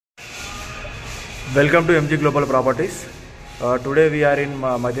Welcome to MG Global Properties. Today we are in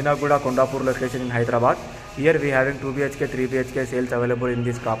Madinaguda Kondapur location in Hyderabad. Here we having 2 BHK, 3 BHK sales available in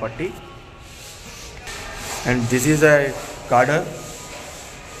this property. And this is a garden.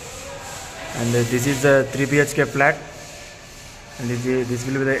 And this is a 3 BHK flat. And this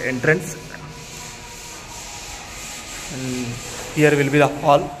will be the entrance. And here will be the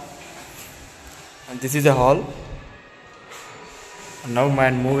hall. And this is a hall. And now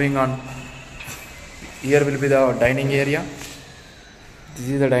man moving on. Here will be the dining area. This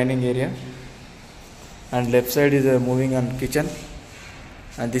is the dining area. And left side is a moving on kitchen.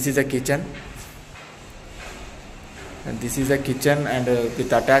 And this is a kitchen. And this is a kitchen and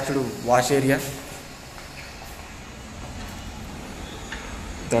with attached wash area.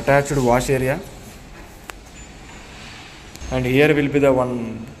 The attached wash area. And here will be the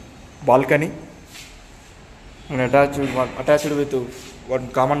one balcony. And attached with one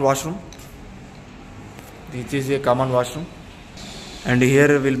common washroom. This is a common washroom. And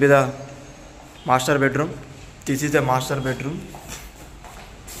here will be the master bedroom. This is the master bedroom.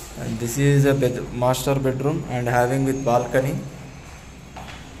 And this is a master bedroom and having with balcony.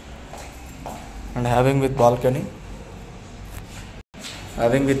 And having with balcony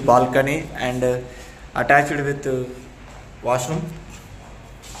and attached with washroom.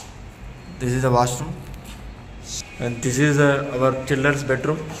 This is the washroom. And this is our children's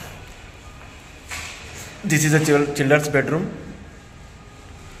bedroom. This is a children's bedroom.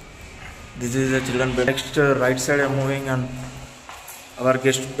 This is a children's bedroom. Next right side I am moving on our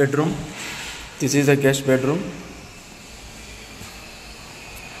guest bedroom. This is a guest bedroom.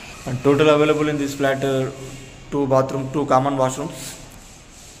 And total available in this flat 2 bathroom, 2 common washrooms.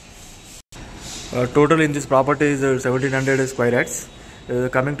 Total in this property is 1700 square yards.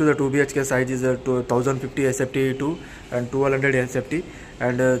 Coming to the 2 BHK size is 1050 SFT2 and 1200 SFT,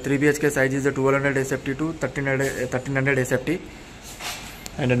 and 3 BHK size is 1200 SFT2, 1300 SFT,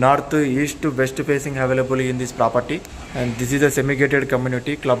 and north, east, west facing available in this property. And this is a semi-gated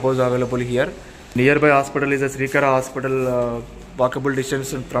community clubhouse available here. Nearby hospital is a Srikara hospital, walkable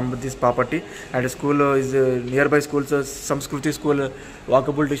distance from this property, and school is nearby schools, Samskruti school,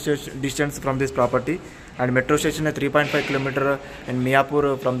 walkable distance from this property, and metro station is 3.5 km in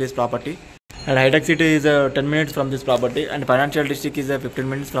Miapur from this property, and Hyderabad city is 10 minutes from this property, and financial district is 15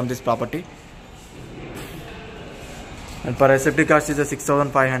 minutes from this property. And per SFT cost is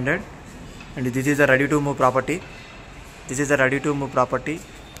 6,500. And this is a ready to move property. This is a ready to move property.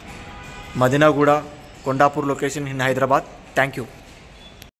 Madinaguda Kondapur location in Hyderabad. Thank you.